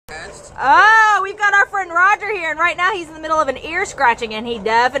Oh, we've got our friend Roger here, and right now he's in the middle of an ear scratching, and he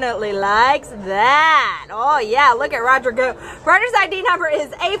definitely likes that. Oh yeah, look at Roger go. Roger's ID number is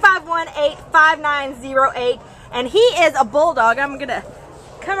A5185908, and he is a Bulldog. I'm gonna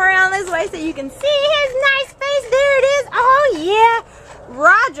come around this way so you can see his nice face. There it is. Oh yeah.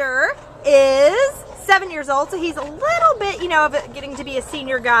 Roger is 7 years old, so he's a little bit, you know, of getting to be a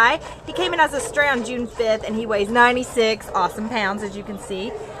senior guy. He came in as a stray on June 5th, and he weighs 96 awesome pounds, as you can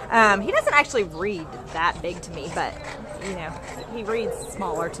see. He doesn't actually read that big to me, but, you know, he reads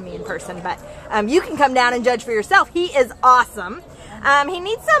smaller to me in person. But you can come down and judge for yourself. He is awesome. He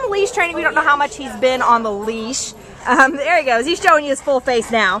needs some leash training. We don't know how much he's been on the leash. There he goes. He's showing you his full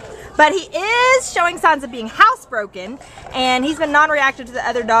face now. But he is showing signs of being housebroken, and he's been non-reactive to the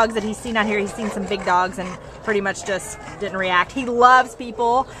other dogs that he's seen out here. He's seen some big dogs and pretty much just didn't react. He loves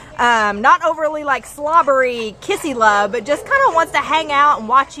people, not overly like slobbery, kissy love, but just kind of wants to hang out and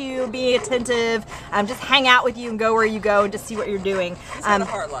watch you, be attentive, just hang out with you and go where you go and just see what you're doing. He's had a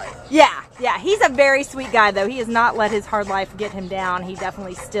hard life. Yeah, he's a very sweet guy though. He has not let his hard life get him down. He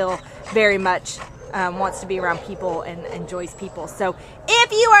definitely still very much wants to be around people and enjoys people. So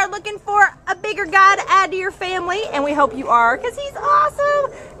if you are looking for a bigger guy to add to your family, and we hope you are because he's awesome,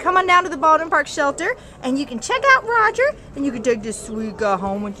 come on down to the Baldwin Park shelter and you can check out Roger and you can take this sweet guy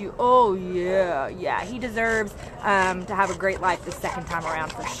home with you. Oh yeah, he deserves to have a great life the second time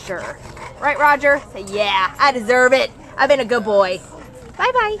around for sure. Right, Roger? Say yeah, I deserve it. I've been a good boy.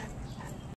 Bye bye.